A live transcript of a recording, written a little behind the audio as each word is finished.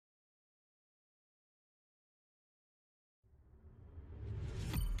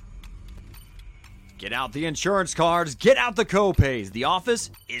Get out the insurance cards, get out the copays. The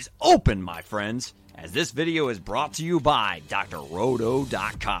office is open, my friends, as this video is brought to you by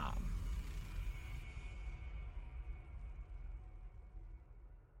drroto.com.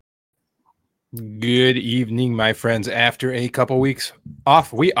 Good evening, my friends. After a couple weeks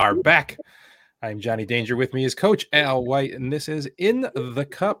off, we are back. I'm Johnny Danger. With me is Coach Al White, and this is In the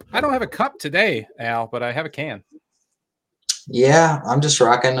Cup. I don't have a cup today, Al, but I have a can. Yeah, I'm just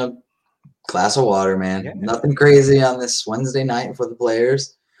rocking a glass of water, man. Yeah. Nothing crazy on this Wednesday night for the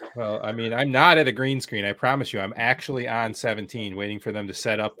players. Well, I mean, I'm not at a green screen. I promise you. I'm actually on 17, waiting for them to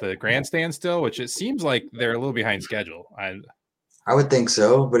set up the grandstand still, which it seems like they're a little behind schedule. I would think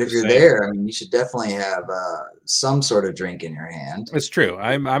so, but if Just you're saying. there, I mean, you should definitely have some sort of drink in your hand. It's true.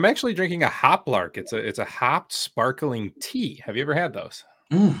 I'm actually drinking a Hoplark. It's a hopped sparkling tea. Have you ever had those?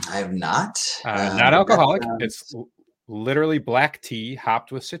 I have not. Not alcoholic. It's literally black tea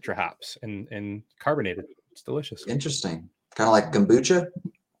hopped with citra hops and carbonated. It's delicious. Interesting. Kind of like kombucha?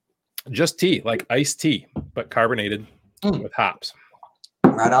 Just tea, like iced tea, but carbonated with hops.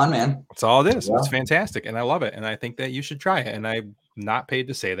 Right on, man. That's all it is. Yeah. It's fantastic, and I love it, and I think that you should try it. And I'm not paid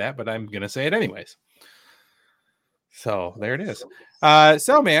to say that, but I'm going to say it anyways. So there it is.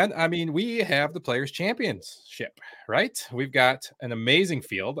 So, man, I mean, we have the Players' Championship, right? We've got an amazing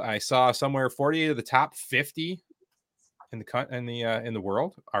field. I saw somewhere 48 of the top 50 in the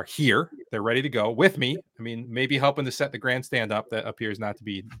world are here. They're ready to go with me. I mean, maybe helping to set the grandstand up that appears not to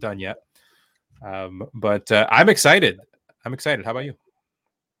be done yet. But I'm excited. I'm excited. How about you?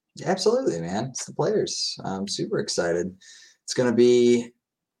 Absolutely, man. It's the players. I'm super excited. It's going to be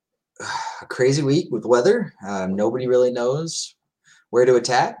a crazy week with weather. Nobody really knows where to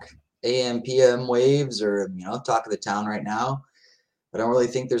attack. AM, PM waves are, talk of the town right now. I don't really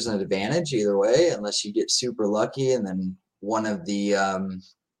think there's an advantage either way, unless you get super lucky and then one of the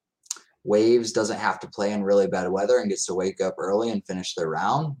waves doesn't have to play in really bad weather and gets to wake up early and finish their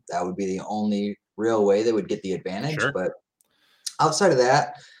round. That would be the only real way they would get the advantage. Sure. But outside of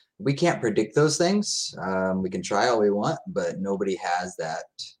that, we can't predict those things. We can try all we want, but nobody has that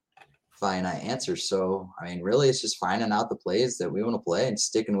finite answer. So, I mean, really, it's just finding out the plays that we want to play and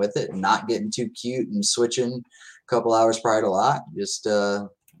sticking with it and not getting too cute and switching a couple hours prior to lock. Just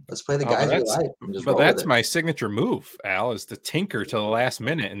let's play the guys we like. And just but roll that's with it. my signature move, Al, is to tinker to the last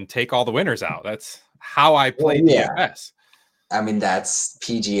minute and take all the winners out. That's how I play DFS. I mean, that's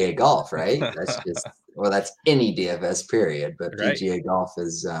PGA golf, right? That's just that's any DFS period. But Right. PGA golf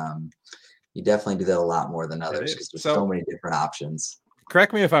is you definitely do that a lot more than others because there's so many different options.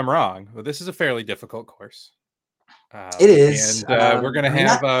 Correct me if I'm wrong, but this is a fairly difficult course. It is. And we're going to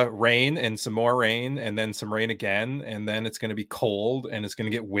have rain and some more rain and then some rain again. And then it's going to be cold and it's going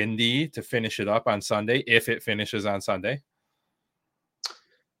to get windy to finish it up on Sunday, if it finishes on Sunday.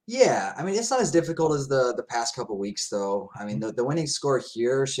 Yeah, I mean, it's not as difficult as the past couple weeks, though. I mean, the winning score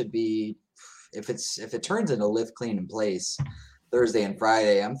here should be, if it turns into live clean in place Thursday and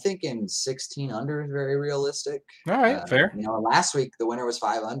Friday, I'm thinking 16 under is very realistic. All right, fair. Last week the winner was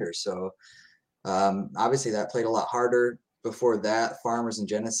 5 under, so obviously that played a lot harder. Before that, Farmers and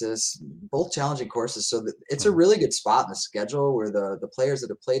Genesis, both challenging courses, so it's a really good spot in the schedule where the players that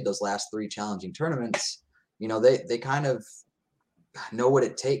have played those last 3 challenging tournaments, they kind of know what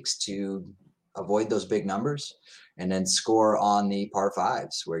it takes to avoid those big numbers and then score on the par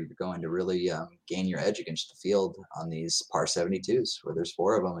 5s where you're going to really gain your edge against the field on these par 72s where there's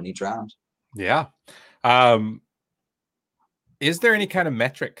 4 of them in each round. Yeah. Is there any kind of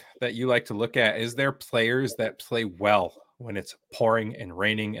metric that you like to look at? Is there players that play well when it's pouring and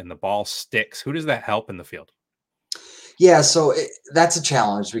raining and the ball sticks? Who does that help in the field? Yeah, so that's a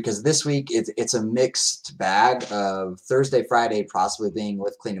challenge because this week it's a mixed bag of Thursday, Friday possibly being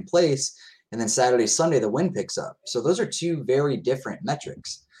live clean in place, and then Saturday, Sunday the wind picks up. So those are 2 very different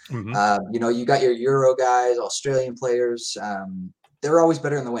metrics. Mm-hmm. You got your Euro guys, Australian players. They're always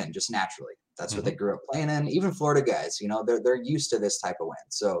better in the wind, just naturally. That's what they grew up playing in. Even Florida guys, they're used to this type of wind.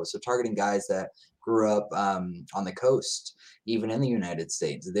 So targeting guys that grew up on the coast, even in the United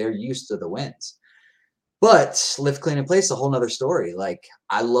States, they're used to the winds. But live clean in place, a whole nother story. Like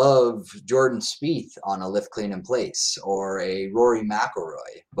I love Jordan Spieth on a live clean in place or a Rory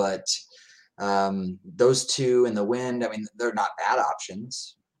McIlroy, but those 2 in the wind, I mean, they're not bad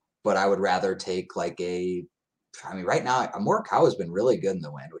options, but I would rather take right now, Morikawa's been really good in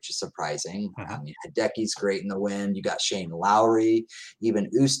the wind, which is surprising. I mean, Hideki's great in the wind. You got Shane Lowry,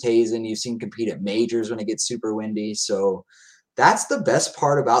 even Oosthuizen. You've seen compete at majors when it gets super windy. So that's the best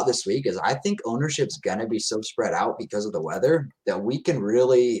part about this week is I think ownership's going to be so spread out because of the weather that we can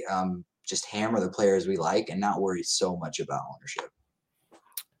really just hammer the players we like and not worry so much about ownership.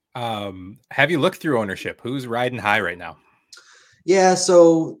 Have you looked through ownership? Who's riding high right now? Yeah,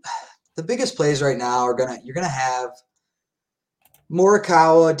 so the biggest plays right now you're gonna have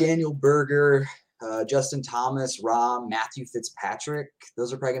Morikawa, Daniel Berger, Justin Thomas, Rahm, Matthew Fitzpatrick.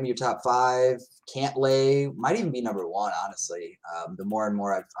 Those are probably gonna be your top 5. Cantlay might even be number 1, honestly. The more and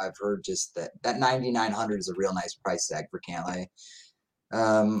more I've heard just that 9,900 is a real nice price tag for Cantlay.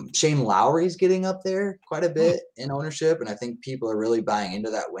 Shane Lowry's getting up there quite a bit in ownership, and I think people are really buying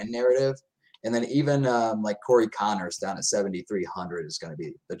into that win narrative. And then even like Corey Connors down at 7,300 is going to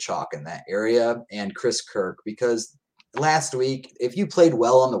be the chalk in that area, and Chris Kirk, because last week, if you played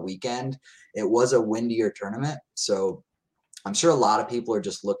well on the weekend, it was a windier tournament. So I'm sure a lot of people are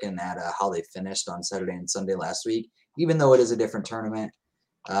just looking at how they finished on Saturday and Sunday last week, even though it is a different tournament.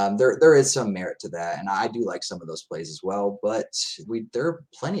 There is some merit to that, and I do like some of those plays as well. But there are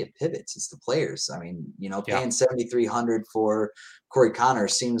plenty of pivots. It's the players. I mean, paying 7,300 for Corey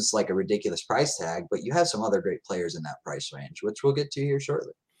Connors seems like a ridiculous price tag, but you have some other great players in that price range, which we'll get to here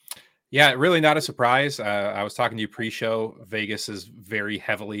shortly. Yeah, really not a surprise. I was talking to you pre-show. Vegas is very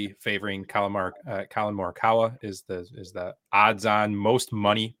heavily favoring Collin Morikawa is the odds-on most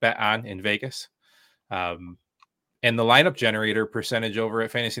money bet on in Vegas. And the lineup generator percentage over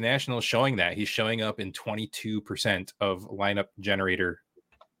at Fantasy National is showing that he's showing up in 22% of lineup generator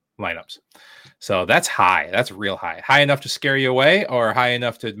lineups. So that's high. That's real high. High enough to scare you away, or high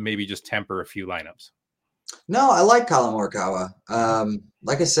enough to maybe just temper a few lineups? No, I like Collin Morikawa.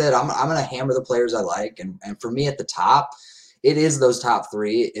 Like I said, I'm going to hammer the players I like. And for me at the top, it is those top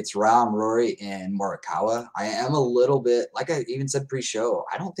 3. It's Rahm, Rory, and Morikawa. I am a little bit, like I even said pre-show,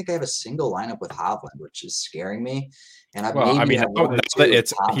 I don't think I have a single lineup with Hovland, which is scaring me. And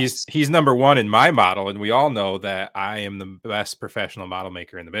he's number 1 in my model, and we all know that I am the best professional model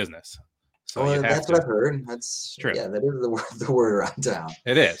maker in the business. So that's what I've heard. That's true. Yeah, that is the word around town.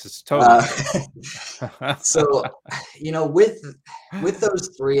 It is. It's totally. So, with those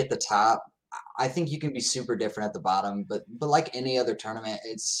 3 at the top, I think you can be super different at the bottom, but like any other tournament,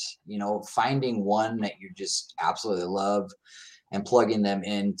 it's, finding one that you just absolutely love and plugging them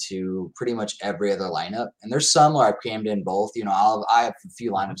into pretty much every other lineup. And there's some where I've crammed in both. I have a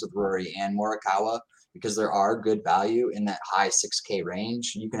few lineups with Rory and Morikawa because there are good value in that high 6K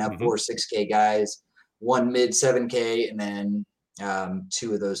range. You can have 4 6K guys, 1 mid 7K, and then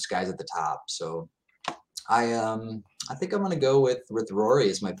 2 of those guys at the top. So I think I'm going to go with Rory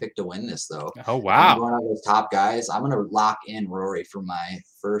as my pick to win this, though. Oh, wow. I'm going on those top guys. I'm going to lock in Rory for my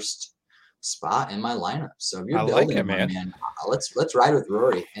first spot in my lineup. So if you're building one, man, let's ride with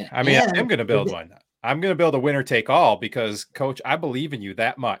Rory. I'm going to build one. I'm going to build a winner take all because, Coach, I believe in you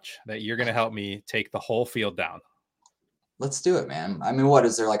that much that you're going to help me take the whole field down. Let's do it, man. I mean, what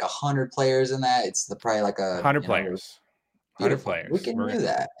is there, like 100 players in that? It's probably like 100 players. 100 players. We can do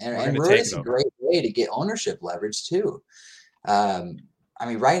that. And Rory's a great way to get ownership leverage too. I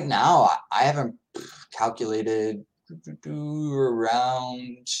mean, right now I haven't calculated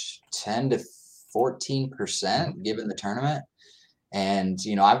around 10 to 14% given the tournament. And,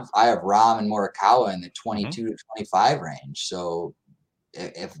 I have Rahm and Morikawa in the 22 to 25 range. So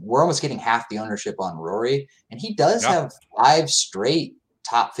if we're almost getting half the ownership on Rory, and he does have 5 straight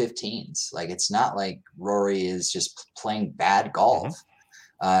top 15s. Like, it's not like Rory is just playing bad golf.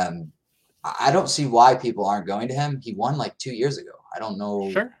 I don't see why people aren't going to him. He won like 2 years ago. I don't know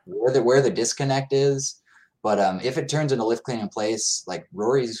where the disconnect is, but if it turns into lift clean in place, like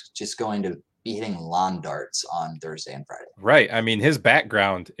Rory's just going to be hitting lawn darts on Thursday and Friday. Right. I mean, his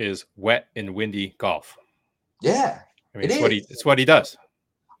background is wet and windy golf. Yeah. I mean, it's what he does.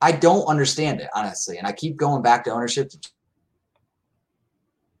 I don't understand it, honestly. And I keep going back to ownership to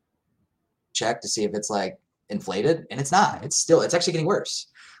check to see if it's like inflated, and it's not. It's actually getting worse.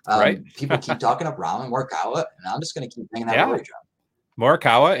 Right. People keep talking up Rahm and Morikawa, and I'm just going to keep banging that Rory drum.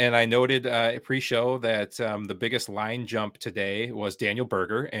 Morikawa, and I noted pre-show that the biggest line jump today was Daniel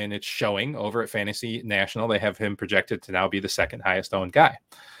Berger, and it's showing over at Fantasy National. They have him projected to now be the second highest owned guy.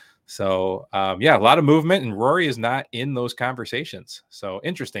 So, a lot of movement, and Rory is not in those conversations. So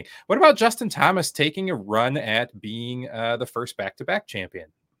interesting. What about Justin Thomas taking a run at being the first back-to-back champion?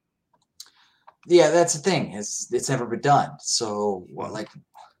 Yeah, that's the thing. It's never been done. So,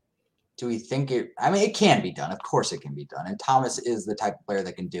 do we think it? I mean, it can be done. Of course, it can be done. And Thomas is the type of player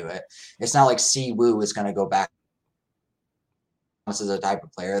that can do it. It's not like Si Woo is going to go back. Thomas is a type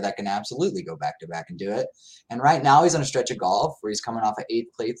of player that can absolutely go back to back and do it. And right now, he's on a stretch of golf where he's coming off of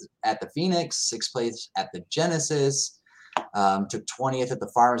 8th place at the Phoenix, 6th place at the Genesis, took 20th at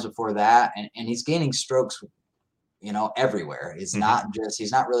the Farmers before that, and he's gaining strokes everywhere. He's not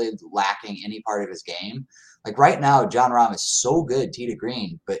really lacking any part of his game. Like right now, John Rahm is so good tee to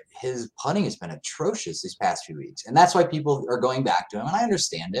green, but his putting has been atrocious these past few weeks. And that's why people are going back to him. And I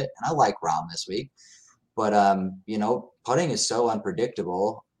understand it. And I like Rahm this week. But, putting is so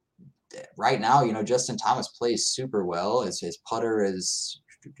unpredictable. Right now, Justin Thomas plays super well. His putter is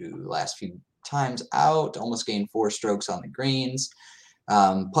last few times out, almost gained 4 strokes on the greens.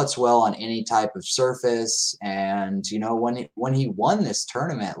 Puts well on any type of surface. And, when he won this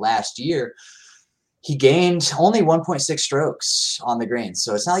tournament last year, he gained only 1.6 strokes on the green.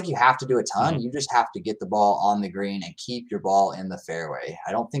 So it's not like you have to do a ton. You just have to get the ball on the green and keep your ball in the fairway.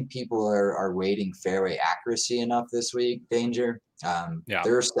 I don't think people are weighting fairway accuracy enough this week, Danger.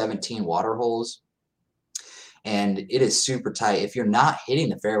 There are 17 water holes, and it is super tight. If you're not hitting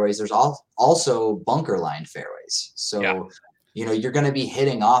the fairways, there's also bunker-lined fairways. So you're going to be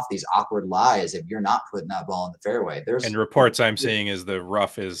hitting off these awkward lies if you're not putting that ball in the fairway. And reports I'm seeing is the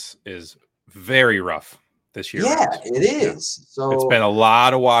rough is very rough this year. Yeah, it is. So it's been a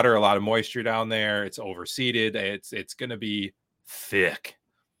lot of water, a lot of moisture down there. It's overseeded. It's going to be thick.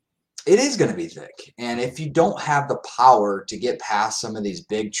 It is going to be thick. And if you don't have the power to get past some of these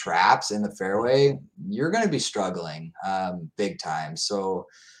big traps in the fairway, you're going to be struggling big time. So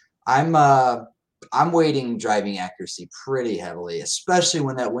I'm weighting driving accuracy pretty heavily, especially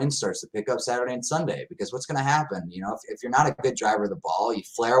when that wind starts to pick up Saturday and Sunday, because what's going to happen, if you're not a good driver of the ball, you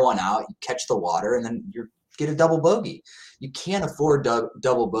flare one out, you catch the water, and then you get a double bogey. You can't afford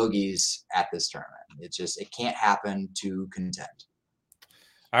double bogeys at this tournament. It can't happen to contend.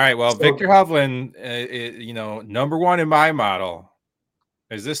 All right. Well, Viktor Hovland, number 1 in my model.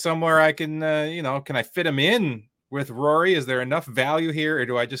 Is this somewhere I can, can I fit him in with Rory? Is there enough value here, or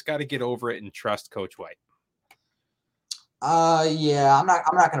do I just got to get over it and trust Coach White? Yeah, I'm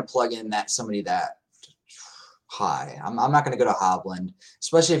not going to plug in somebody that high. I'm not going to go to Hovland,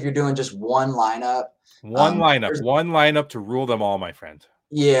 especially if you're doing just one lineup. One lineup to rule them all, my friend.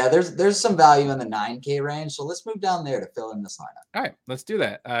 Yeah, there's some value in the 9K range, so let's move down there to fill in this lineup. All right, let's do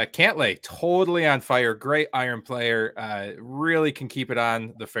that. Cantlay, totally on fire. Great iron player. Really can keep it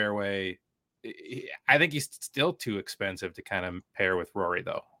on the fairway. I think he's still too expensive to kind of pair with Rory,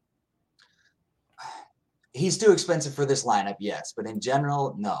 though. He's too expensive for this lineup, yes. But in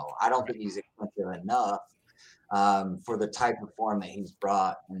general, no. I don't think he's expensive enough for the type of form that he's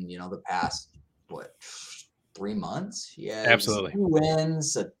brought in, the past, 3 months? He has absolutely 2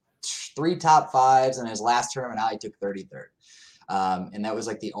 wins, 3 top 5s, and his last tournament out, he took 33rd. And that was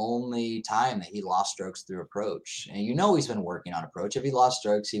like the only time that he lost strokes through approach. And he's been working on approach. If he lost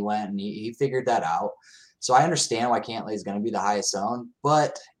strokes, he went and he figured that out. So I understand why Cantlay is going to be the highest owned.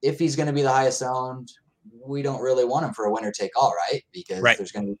 But if he's going to be the highest owned, we don't really want him for a winner take all, right? Because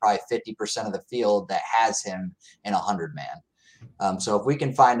there's going to be probably 50% of the field that has him in 100-man. So if we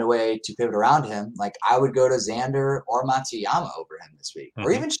can find a way to pivot around him, like I would go to Xander or Matsuyama over him this week,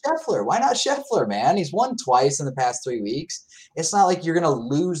 or even Scheffler. Why not Scheffler, man? He's won twice in the past 3 weeks. It's not like you're going to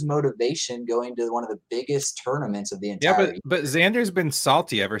lose motivation going to one of the biggest tournaments of the entire year. But Xander's been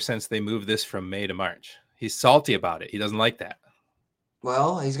salty ever since they moved this from May to March. He's salty about it. He doesn't like that.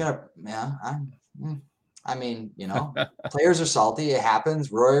 Well, he's going to, players are salty. It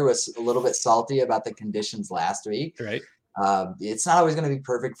happens. Rory was a little bit salty about the conditions last week. Right. It's not always going to be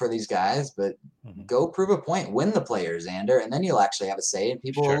perfect for these guys, but go prove a point, win the players, Xander, and then you'll actually have a say and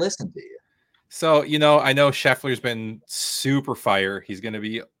people will listen to you. So, I know Scheffler's been super fire. He's going to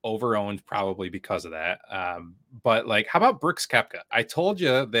be over-owned probably because of that. But how about Brooks Koepka? I told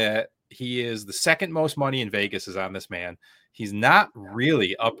you that he is the second most money in Vegas is on this man. He's not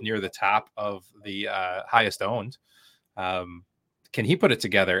really up near the top of the highest owned. Can he put it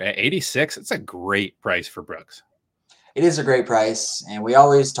together at 86? It's a great price for Brooks. It is a great price, and we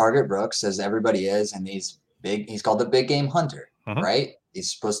always target Brooks, as everybody is, and he's called the big game hunter, right?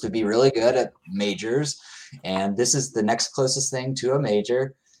 He's supposed to be really good at majors, and this is the next closest thing to a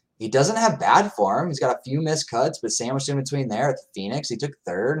major. He doesn't have bad form. He's got a few missed cuts, but sandwiched in between there. At the Phoenix, he took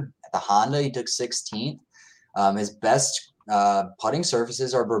 3rd. At the Honda, he took 16th. His best putting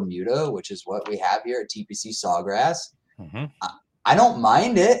surfaces are Bermuda, which is what we have here at TPC Sawgrass. I don't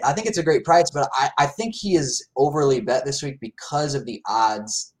mind it. I think it's a great price, but I think he is overly bet this week because of the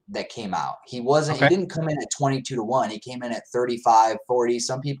odds that came out. He didn't come in at 22-1. He came in at 35, 40.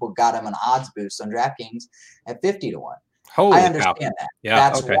 Some people got him an odds boost on DraftKings at 50-1. I understand that. Yeah,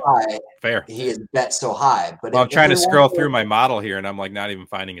 that's why he is bet so high. But I'm trying to scroll through my model here, and I'm not even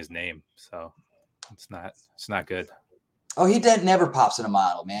finding his name. So it's not good. Oh, he never pops in a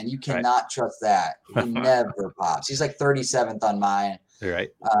model, man. You cannot trust that. He never pops. He's like 37th on mine. Right.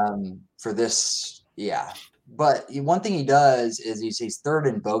 For this, yeah. But one thing he does is he's third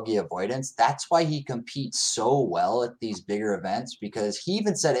in bogey avoidance. That's why he competes so well at these bigger events, because he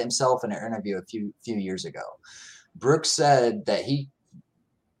even said it himself in an interview a few years ago. Brooks said that he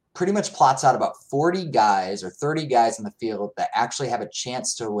pretty much plots out about 40 guys or 30 guys in the field that actually have a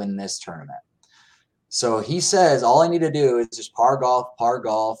chance to win this tournament. So he says, all I need to do is just par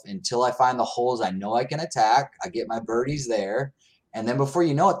golf until I find the holes I know I can attack. I get my birdies there. And then before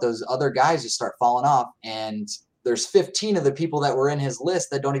you know it, those other guys just start falling off. And there's 15 of the people that were in his list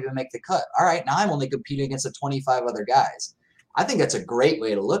that don't even make the cut. All right, now I'm only competing against the 25 other guys. I think that's a great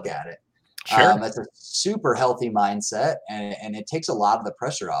way to look at it. Sure. That's a super healthy mindset, and it takes a lot of the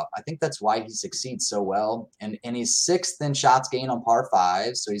pressure off. I think that's why he succeeds so well. And he's sixth in shots gained on par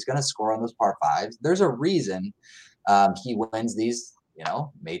fives, so he's going to score on those par fives. There's a reason he wins these,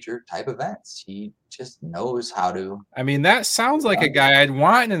 major type events. He just knows how to. I mean, that sounds like a guy I'd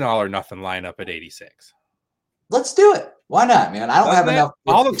want in an all or nothing lineup at 86. Let's do it. Why not, man? I don't have enough.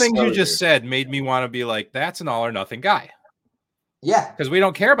 All the things you just said made me want to be like, that's an all or nothing guy. Yeah. Because we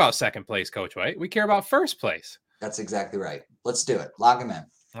don't care about second place, Coach White. We care about first place. That's exactly right. Let's do it. Lock him in.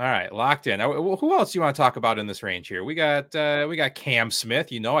 All right, locked in. Now, who else do you want to talk about in this range here? We got Cam Smith.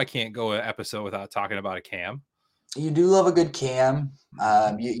 I can't go an episode without talking about a Cam. You do love a good Cam.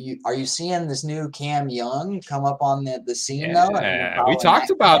 Are you seeing this new Cam Young come up on the scene though? Yeah, we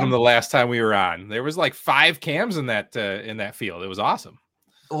talked about him the last time we were on. There was like 5 Cams in that field. It was awesome.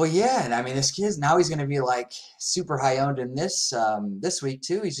 Well, yeah, and I mean, this kid's now he's going to be like super high owned in this week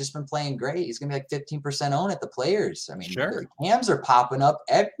too. He's just been playing great. He's going to be like 15% owned at the Players. I mean, sure. The Cams are popping up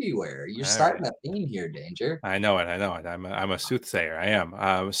everywhere. You're starting a theme here, Danger. I know it. I'm a soothsayer. I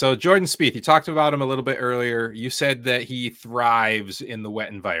am. So Jordan Spieth, you talked about him a little bit earlier. You said that he thrives in the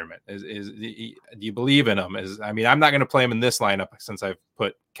wet environment. Do you believe in him? I'm not going to play him in this lineup since I've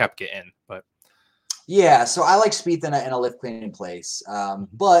put Koepka in, but. Yeah, so I like Spieth in a lift clean in place,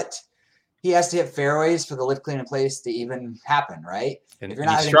 but he has to hit fairways for the lift clean in place to even happen, right? And if you're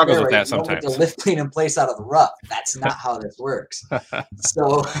not he struggles fairways, with that sometimes. You don't get the lift clean in place out of the rough. That's not how this works.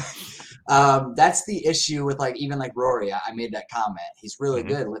 So that's the issue with even Rory. I made that comment. He's really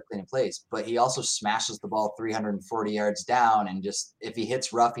good at lift clean in place, but he also smashes the ball 340 yards down, and just if he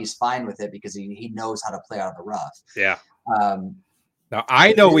hits rough, he's fine with it because he knows how to play out of the rough. Yeah. Now,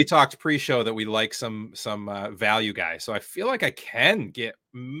 I know we talked pre-show that we like some value guys, so I feel like I can get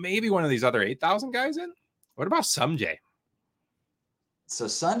maybe one of these other 8,000 guys in. What about Sungjae? So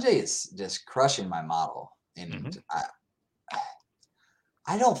Sungjae is just crushing my model, and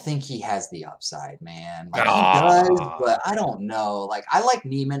I don't think he has the upside, man. He does, but I don't know. I like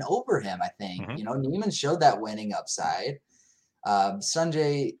Neiman over him, I think. Neiman showed that winning upside.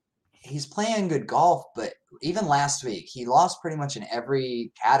 Sungjae, he's playing good golf, but even last week, he lost pretty much in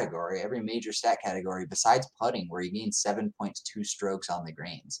every category, every major stat category besides putting, where he gained 7.2 strokes on the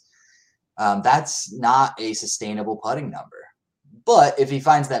greens. That's not a sustainable putting number. But if he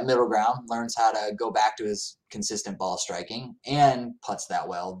finds that middle ground, learns how to go back to his consistent ball striking and putts that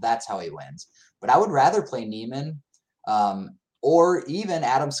well, that's how he wins. But I would rather play Neiman or even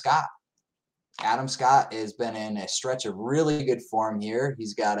Adam Scott. Adam Scott has been in a stretch of really good form here.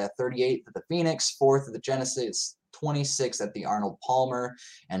 He's got a 38th at the Phoenix, 4th at the Genesis, 26th at the Arnold Palmer,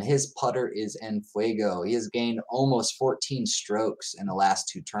 and his putter is en fuego. He has gained almost 14 strokes in the last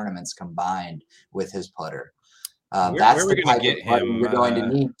 2 tournaments combined with his putter. That's the type of putter you're going to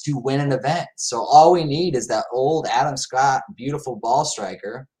need to win an event. So all we need is that old Adam Scott, beautiful ball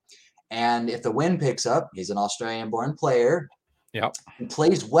striker. And if the wind picks up, he's an Australian-born player. Yep. He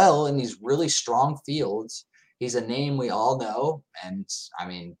plays well in these really strong fields. He's a name we all know. And I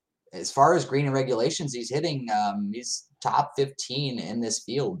mean, as far as green and regulations, he's hitting, he's top 15 in this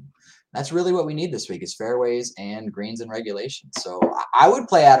field. That's really what we need this week is fairways and greens and regulations. So I would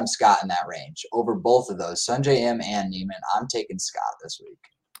play Adam Scott in that range over both of those, Sungjae M and Neiman. I'm taking Scott this week.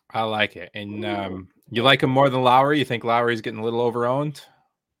 I like it. And you like him more than Lowry? You think Lowry's getting a little overowned?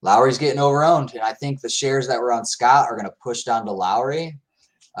 Lowry's getting overowned, and I think the shares that were on Scott are going to push down to Lowry.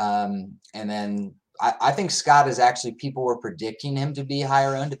 And then I think Scott is actually, people were predicting him to be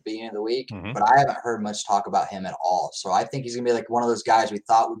higher owned at the beginning of the week, but I haven't heard much talk about him at all. So I think he's going to be like one of those guys we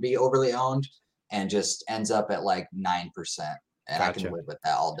thought would be overly owned and just ends up at like 9%. And gotcha. I can live with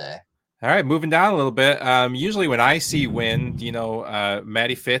that all day. All right, moving down a little bit. Usually when I see wind,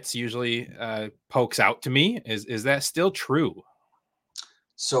 Matty Fitz usually pokes out to me. Is that still true?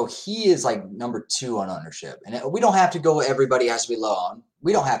 So he is like number 2 on ownership. And we don't have to go, everybody has to be low on.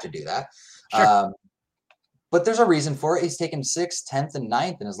 We don't have to do that. Sure. But there's a reason for it. He's taken 6th, 10th, and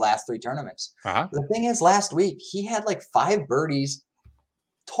 9th in his last 3 tournaments. The thing is, last week, he had like 5 birdies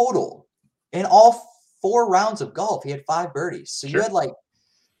total in all 4 rounds of golf, he had 5 birdies. So Sure. you had like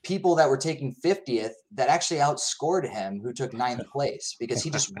people that were taking 50th that actually outscored him who took 9th place because he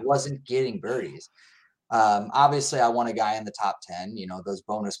just wasn't getting birdies. Obviously, I want a guy in the top 10. You know, those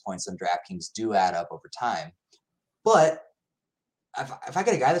bonus points on DraftKings do add up over time. But if I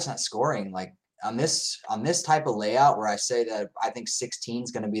get a guy that's not scoring, like on this type of layout where I say that I think 16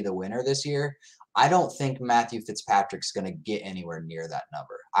 is going to be the winner this year, I don't think Matthew Fitzpatrick's going to get anywhere near that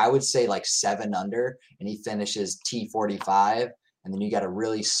number. I would say like 7 under, and he finishes T45, and then you got a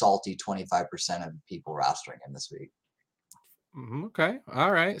really salty 25% of people rostering him this week. Okay.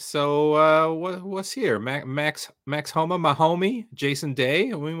 All right. So what's here? Max Homa, my homie, Jason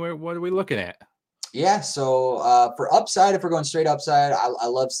Day. I mean, what are we looking at? Yeah. So for upside, if we're going straight upside, I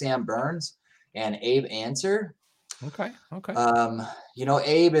love Sam Burns and Abe Answer. Okay. You know,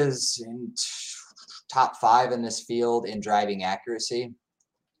 Abe is in top 5 in this field in driving accuracy.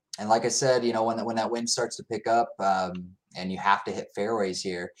 And like I said, you know, when that wind starts to pick up, and you have to hit fairways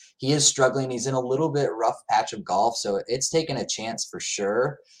here, he is struggling. He's in a little bit rough patch of golf, so it's taken a chance for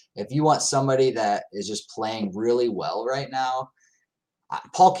sure. If you want somebody that is just playing really well right now,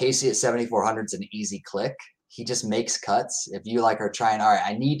 Paul Casey at 7,400 is an easy click. He just makes cuts. If you like are trying, all right,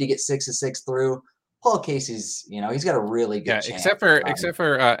 I need to get 6 of 6 through. Paul Casey's, you know, he's got a really good chance. Except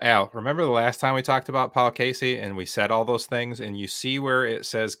for Al. Remember the last time we talked about Paul Casey and we said all those things, and you see where it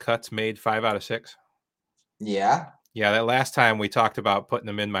says cuts made 5 out of 6? Yeah. Yeah, that last time we talked about putting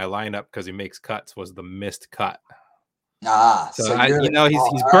him in my lineup because he makes cuts was the missed cut. So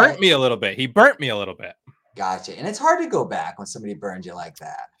he's burnt me a little bit. He burnt me a little bit. Gotcha. And it's hard to go back when somebody burns you like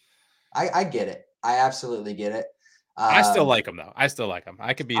that. I get it. I absolutely get it. I still like him though. I still like him.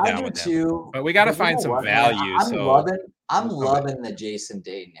 I could be down with him. But we got to find some value. I'm loving the Jason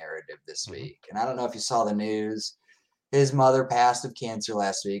Day narrative this week. And I don't know if you saw the news. His mother passed of cancer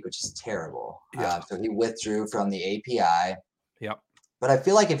last week, which is terrible. Yeah. So he withdrew from the API. Yep. But I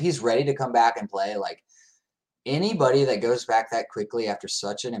feel like if he's ready to come back and play, like anybody that goes back that quickly after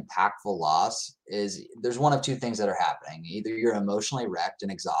such an impactful loss there's one of 2 things that are happening. Either you're emotionally wrecked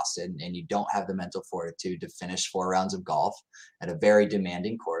and exhausted and you don't have the mental fortitude to finish 4 rounds of golf at a very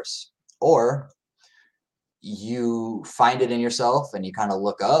demanding course, or you find it in yourself and you kind of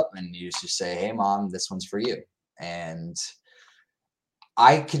look up and you just say, hey mom, this one's for you. And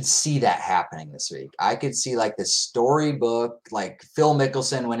I could see that happening this week. I could see like this storybook, like Phil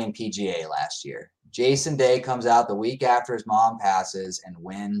Mickelson winning PGA last year. Jason Day comes out the week after his mom passes and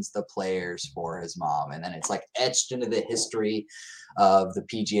wins the Players for his mom. And then it's like etched into the history of the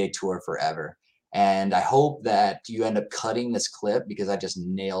PGA Tour forever. And I hope that you end up cutting this clip because I just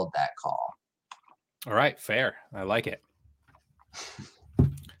nailed that call. All right. Fair. I like it.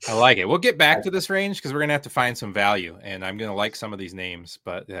 I like it. We'll get back to this range because we're going to have to find some value, and I'm going to like some of these names.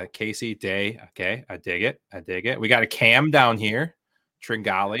 But Casey, Day, okay, I dig it. We got a Cam down here,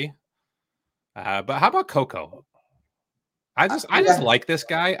 Tringali. But how about Coco? I just like this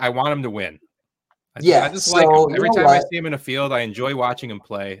guy. I want him to win. I just like him. Every time I see him in a field, I enjoy watching him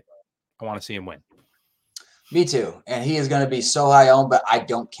play. I want to see him win. Me too. And he is going to be so high owned, but I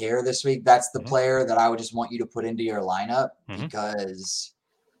don't care this week. That's the player that I would just want you to put into your lineup because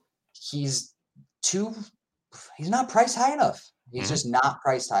he's not priced high enough. He's just not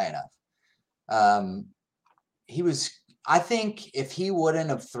priced high enough. I think if he wouldn't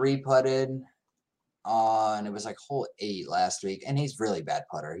have 3-putted on, it was like hole 8 last week, and he's really bad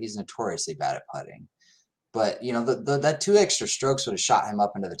putter. He's notoriously bad at putting. But, you know, that 2 extra strokes would have shot him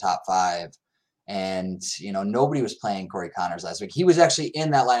up into the top 5. And, you know, nobody was playing Corey Connors last week. He was actually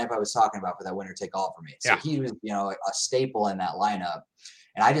in that lineup I was talking about for that winner take all for me. So he was, you know, a staple in that lineup.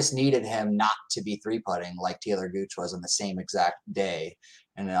 And I just needed him not to be 3-putting like Taylor Gooch was on the same exact day.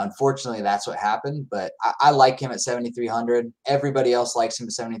 And unfortunately, that's what happened. But I like him at 7,300. Everybody else likes him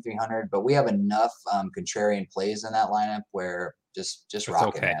at 7,300. But we have enough contrarian plays in that lineup where just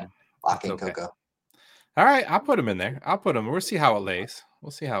rock it, man. Lock in Coco. All right, I'll put him in there. We'll see how it lays.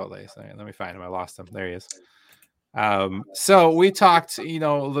 All right, let me find him. I lost him. There he is. So we talked, you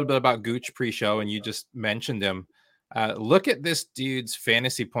know, a little bit about Gooch pre-show, and you just mentioned him. Look at this dude's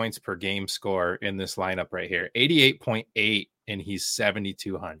fantasy points per game score in this lineup right here, 88.8, and he's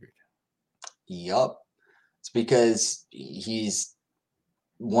 7,200. Yup. It's because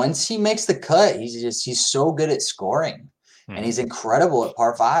once he makes the cut, he's so good at scoring, and he's incredible at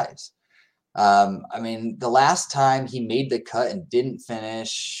par 5s. I mean, the last time he made the cut and didn't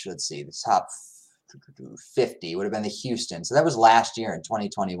finish, let's see, the top 50 would have been the Houston. So that was last year in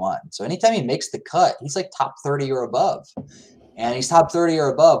 2021. So anytime he makes the cut, he's like top 30 or above. and he's top 30 or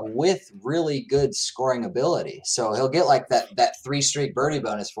above with really good scoring ability. So he'll get like that 3-streak birdie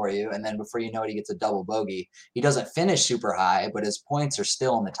bonus for you, and then before you know it, he gets a double bogey. He doesn't finish super high, but his points are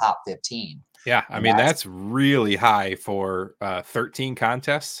still in the top 15. Yeah, I mean that's really high for 13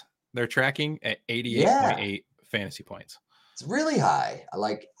 contests. They're tracking at 88.8 fantasy points. It's really high.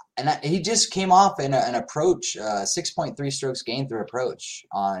 And he just came off in an approach, 6.3 strokes gained through approach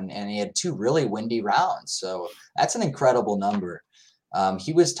and he had 2 really windy rounds. So that's an incredible number.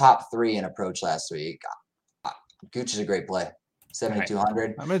 He was top 3 in approach last week. Gooch is a great play. 7,200.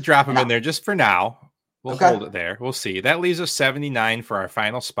 Right. I'm going to drop him in there just for now. We'll hold it there. We'll see. That leaves us 79 for our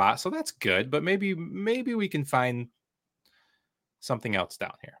final spot. So that's good, but maybe we can find something else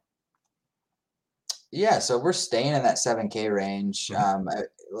down here. Yeah, so we're staying in that 7K range.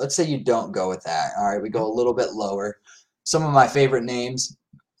 Let's say you don't go with that. All right, we go a little bit lower. Some of my favorite names.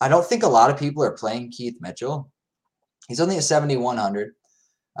 I don't think a lot of people are playing Keith Mitchell. He's only at 7,100.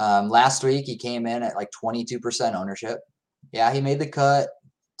 Last week, he came in at like 22% ownership. Yeah, he made the cut,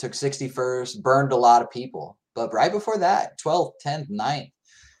 took 61st, burned a lot of people. But right before that, 12th, 10th, 9th.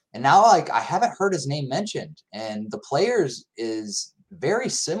 And now I haven't heard his name mentioned. And the Players is very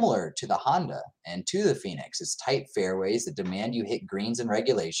similar to the Honda and to the Phoenix. It's tight fairways that demand you hit greens in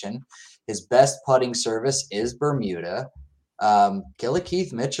regulation. His best putting service is Bermuda. Killer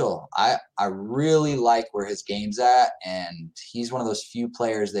Keith Mitchell. I really like where his game's at, and he's one of those few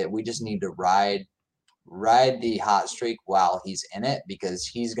players that we just need to ride the hot streak while he's in it, because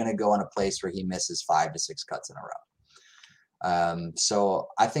he's going to go in a place where he misses 5 to 6 cuts in a row. So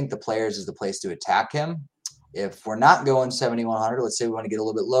I think the Players is the place to attack him. If we're not going 7,100, let's say we want to get a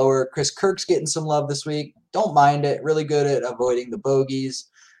little bit lower. Chris Kirk's getting some love this week. Don't mind it. Really good at avoiding the bogeys.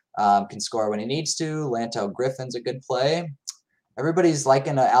 Can score when he needs to. Lantel Griffin's a good play. Everybody's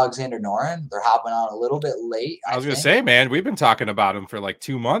liking Alexander Noren. They're hopping on a little bit late. I was going to say, man, we've been talking about him for like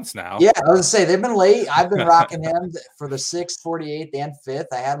 2 months now. Yeah, I was going to say, they've been late. I've been rocking him for the 6th, 48th, and 5th.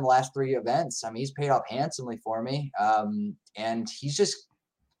 I had him the last 3 events. I mean, he's paid off handsomely for me. And he's just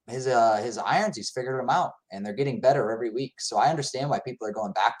his irons, he's figured them out, and they're getting better every week. So I understand why people are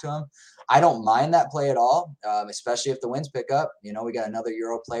going back to him. I don't mind that play at all, especially if the winds pick up. You know, we got another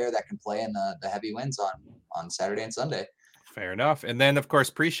Euro player that can play in the heavy winds on Saturday and Sunday. Fair enough. And then, of course,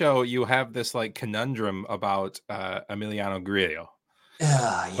 pre-show, you have this like conundrum about Emiliano Grillo.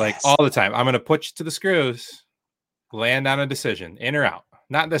 Yes. Like all the time. I'm going to put you to the screws, land on a decision, in or out.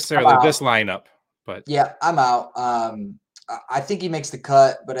 Not necessarily this lineup, but. Yeah, I'm out. I think he makes the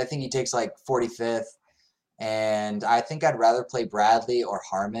cut, but I think he takes like 45th. And I think I'd rather play Bradley or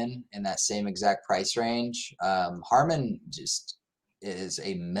Harman in that same exact price range. Harman just is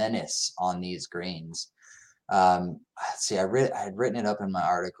a menace on these greens. Let's see, I had written it up in my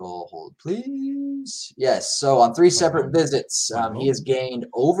article. Hold, please. Yes. So on 3 separate visits, he has gained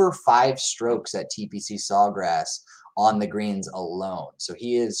over 5 strokes at TPC Sawgrass on the greens alone. So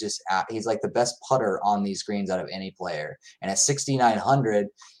he is he's like the best putter on these greens out of any player. And at 6,900,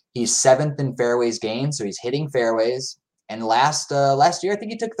 he's 7th in fairways gained. So he's hitting fairways. And last year, I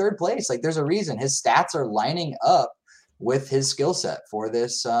think he took 3rd place. Like, there's a reason his stats are lining up with his skill set for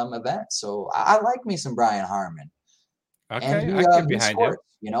this event. So I like me some Brian Harman. Okay, and I get behind him.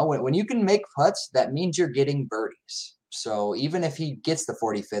 You know, when you can make putts, that means you're getting birdies. So even if he gets the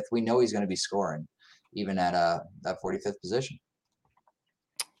 45th, we know he's going to be scoring, even at that 45th position.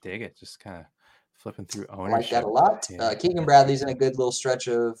 Dig it. Just kind of flipping through ownership. I like that a lot. Yeah. Keegan Bradley's in a good little stretch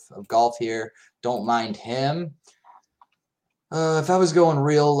of golf here. Don't mind him. If I was going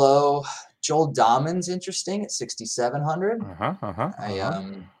real low, Joel Dahmen's interesting at 6,700.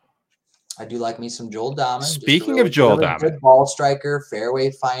 I do like me some Joel Dahmen. Speaking of Joel Dahmen, good ball striker,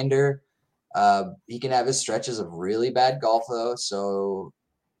 fairway finder. He can have his stretches of really bad golf though. So,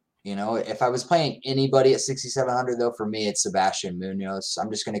 you know, if I was playing anybody at 6,700 though, for me it's Sebastian Munoz.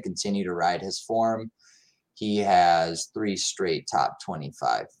 I'm just going to continue to ride his form. He has 3 straight top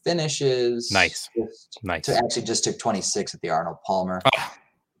 25 finishes. Nice. Actually just took 26 at the Arnold Palmer. Oh,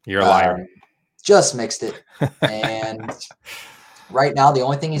 you're a liar. Just mixed it. And right now, the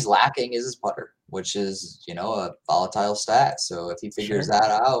only thing he's lacking is his putter, which is, you know, a volatile stat. So if he figures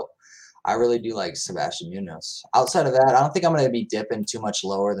that out, I really do like Sebastian Munoz. Outside of that, I don't think I'm going to be dipping too much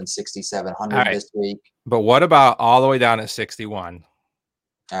lower than 6,700 this week. But what about all the way down at 61?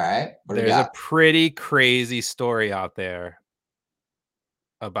 All right. There's a pretty crazy story out there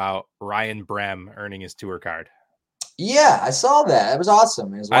about Ryan Brehm earning his tour card. Yeah, I saw that. It was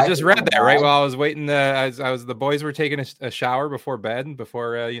awesome. His I wife just was read on the that right ride. while I was waiting. The boys were taking a shower before bed,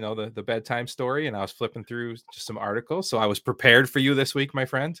 before the bedtime story, and I was flipping through just some articles. So I was prepared for you this week, my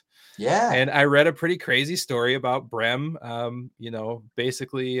friend. Yeah, And I read a pretty crazy story about Brem,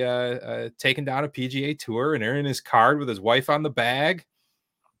 basically taking down a PGA Tour and earning his card with his wife on the bag.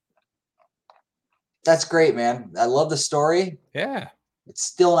 that's great, man. I love the story. Yeah. It's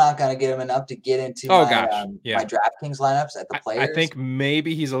still not going to get him enough to get into Oh, my gosh. Yeah. my DraftKings lineups at the I Players. think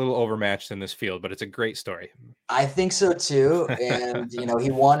maybe he's a little overmatched in this field, but it's a great story. I think so too. And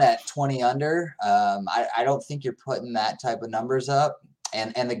he won at 20 under. I don't think you're putting that type of numbers up.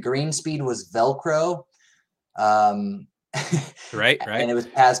 And the green speed was Velcro. Right. And it was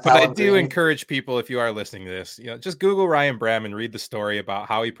past But I Pellegrini. do encourage people, if you are listening to this, just Google Ryan Brem and read the story about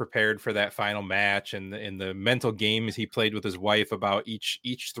how he prepared for that final match and the mental games he played with his wife about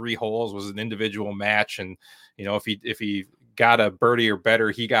each 3 holes was an individual match. And, if he got a birdie or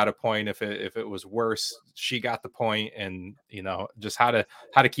better, he got a point. If it was worse, she got the point. And, just how to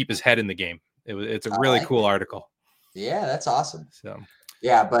keep his head in the game. It's a really cool article. Yeah, that's awesome. So,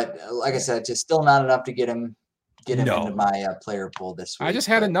 yeah, but like I said, just still not enough to get him into my player pool this week. I just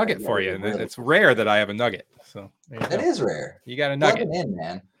had a nugget for you, and it's rare that I have a nugget. So that is rare. You got a nugget. Plug it in,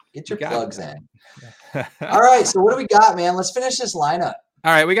 man. Get your plugs in. All right, so what do we got, man? Let's finish this lineup.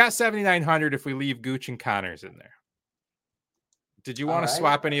 All right, we got 7,900 if we leave Gooch and Connors in there. Did you want to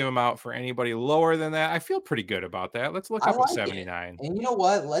swap any of them out for anybody lower than that? I feel pretty good about that. Let's look up at 79. And you know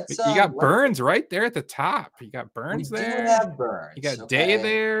what? You got Burns right there at the top. You got Burns there. We do have Burns. You got Day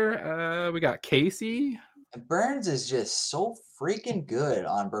there. We got Casey. Burns is just so freaking good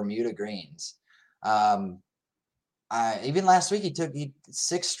on Bermuda greens. Even last week he took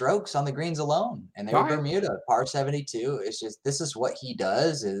 6 strokes on the greens alone, and they were Bermuda par 72. It's just this is what he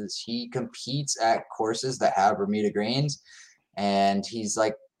does: is he competes at courses that have Bermuda greens, and he's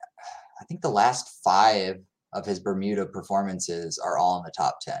like, I think the last 5 of his Bermuda performances are all in the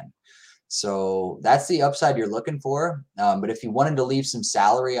top 10. So that's the upside you're looking for. But if you wanted to leave some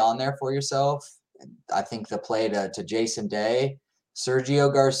salary on there for yourself, I think the play to Jason Day,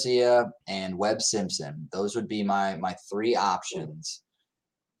 Sergio Garcia, and Webb Simpson. Those would be my 3 options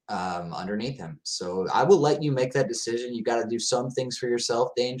underneath him. So I will let you make that decision. You got to do some things for yourself,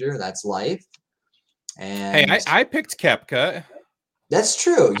 Danger. That's life. And hey, I picked Koepka. That's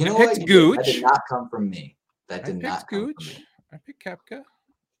true. You know what? Gooch. That did not come from me. That did not come Gooch. from me. I picked Koepka.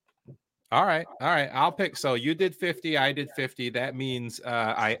 All right. I'll pick. So you did 50. I did 50. That means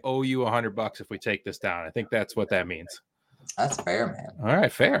I owe you $100 if we take this down. I think that's what that means. That's fair, man. All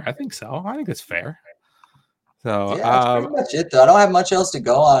right, fair. I think so. I think it's fair. So yeah, that's pretty much it. Though I don't have much else to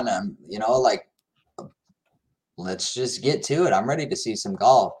go on. Let's just get to it. I'm ready to see some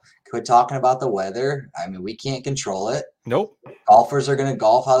golf. Quit talking about the weather. I mean, we can't control it. Nope. Golfers are going to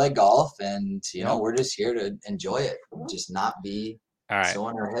golf how they golf, and we're just here to enjoy it. Just not be so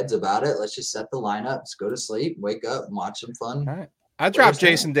in our heads about it. Let's just set the lineups, go to sleep, wake up, and watch some fun. All right. I dropped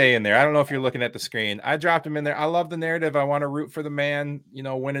Jason Day in there. I don't know if you're looking at the screen. I dropped him in there. I love the narrative. I want to root for the man,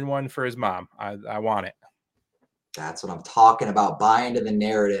 winning one for his mom. I want it. That's what I'm talking about. Buy into the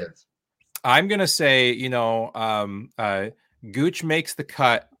narrative. I'm going to say, Gooch makes the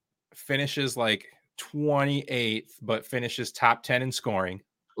cut, finishes like 28th, but finishes top 10 in scoring.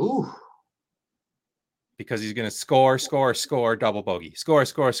 Ooh. Because he's going to score, double bogey. Score,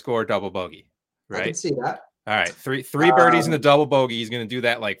 double bogey. Right? I can see that. All right. Three birdies and a double bogey. He's going to do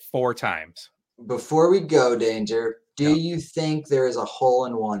that like 4 times. Before we go, Danger, do you think there is a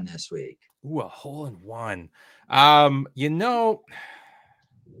hole-in-one this week? Ooh, a hole-in-one. I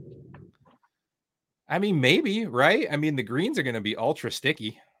mean, maybe, right? I mean, the greens are going to be ultra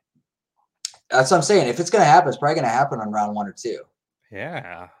sticky. That's what I'm saying. If it's going to happen, it's probably going to happen on round 1 or 2.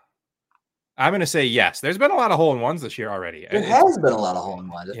 Yeah. I'm going to say yes. There's been a lot of hole-in-ones this year already. There has been a lot of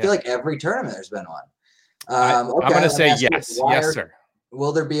hole-in-ones. I feel like every tournament there's been one. I'm going to say yes. Yes, sir.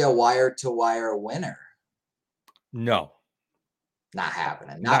 Will there be a wire-to-wire winner? No. Not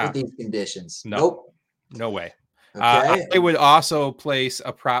happening. Not with these conditions. No. Nope. No way. Okay. I would also place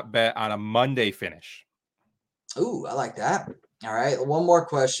a prop bet on a Monday finish. Ooh, I like that. All right. One more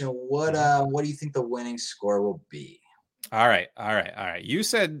question. What do you think the winning score will be? All right. You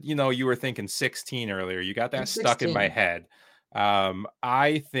said, you were thinking 16 earlier. You got that stuck in my head.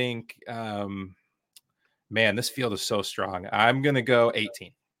 I think, man, this field is so strong. I'm going to go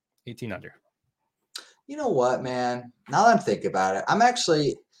 18 under. You know what, man? Now that I'm thinking about it, I'm going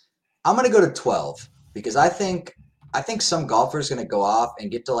to go to 12 because I think some golfer is going to go off and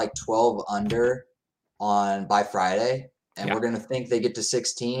get to like 12 under by Friday. And Yeah. we're going to think they get to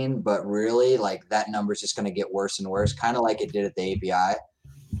 16, but really, like, that number is just going to get worse and worse, kind of like it did at the API.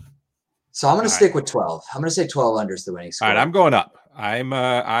 So I'm going to stick with 12. I'm going to say 12 under is the winning score. All right, I'm going up.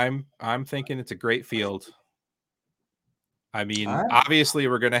 I'm thinking it's a great field. I mean, obviously,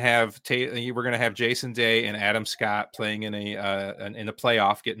 we're going to have Jason Day and Adam Scott playing in a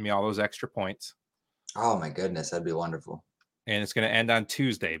playoff, getting me all those extra points. Oh my goodness, that'd be wonderful. And it's going to end on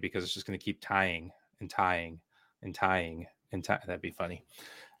Tuesday because it's just going to keep tying. That'd be funny.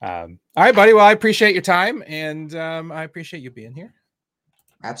 All right, buddy. Well, I appreciate your time, and I appreciate you being here.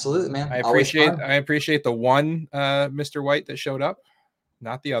 Absolutely, man. I appreciate the one Mr. White that showed up,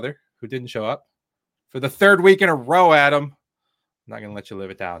 not the other who didn't show up for the third week in a row. Adam, I'm not going to let you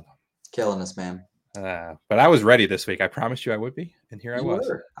live it down. Killing us, man. But I was ready this week. I promised you I would be, and here I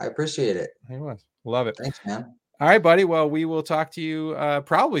was. I appreciate it. I was. Love it. Thanks, man. All right, buddy. Well, we will talk to you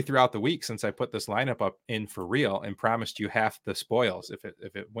probably throughout the week since I put this lineup up in for real and promised you half the spoils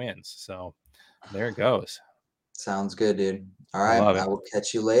if it wins. So there it goes. Sounds good, dude. All right. I will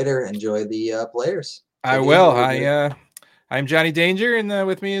catch you later. Enjoy the players. I will. I'm Johnny Danger, and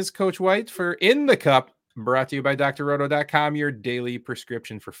with me is Coach White for In the Cup, brought to you by drroto.com, your daily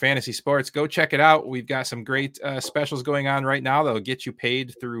prescription for fantasy sports. Go check it out. We've got some great specials going on right now that'll get you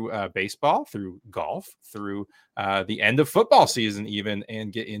paid through baseball, through golf, through the end of football season even,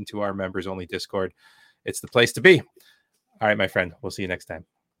 and get into our members-only Discord. It's the place to be. All right, my friend. We'll see you next time.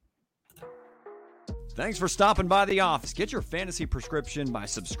 Thanks for stopping by the office. Get your fantasy prescription by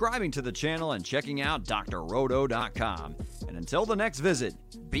subscribing to the channel and checking out drroto.com. And until the next visit,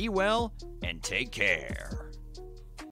 be well and take care.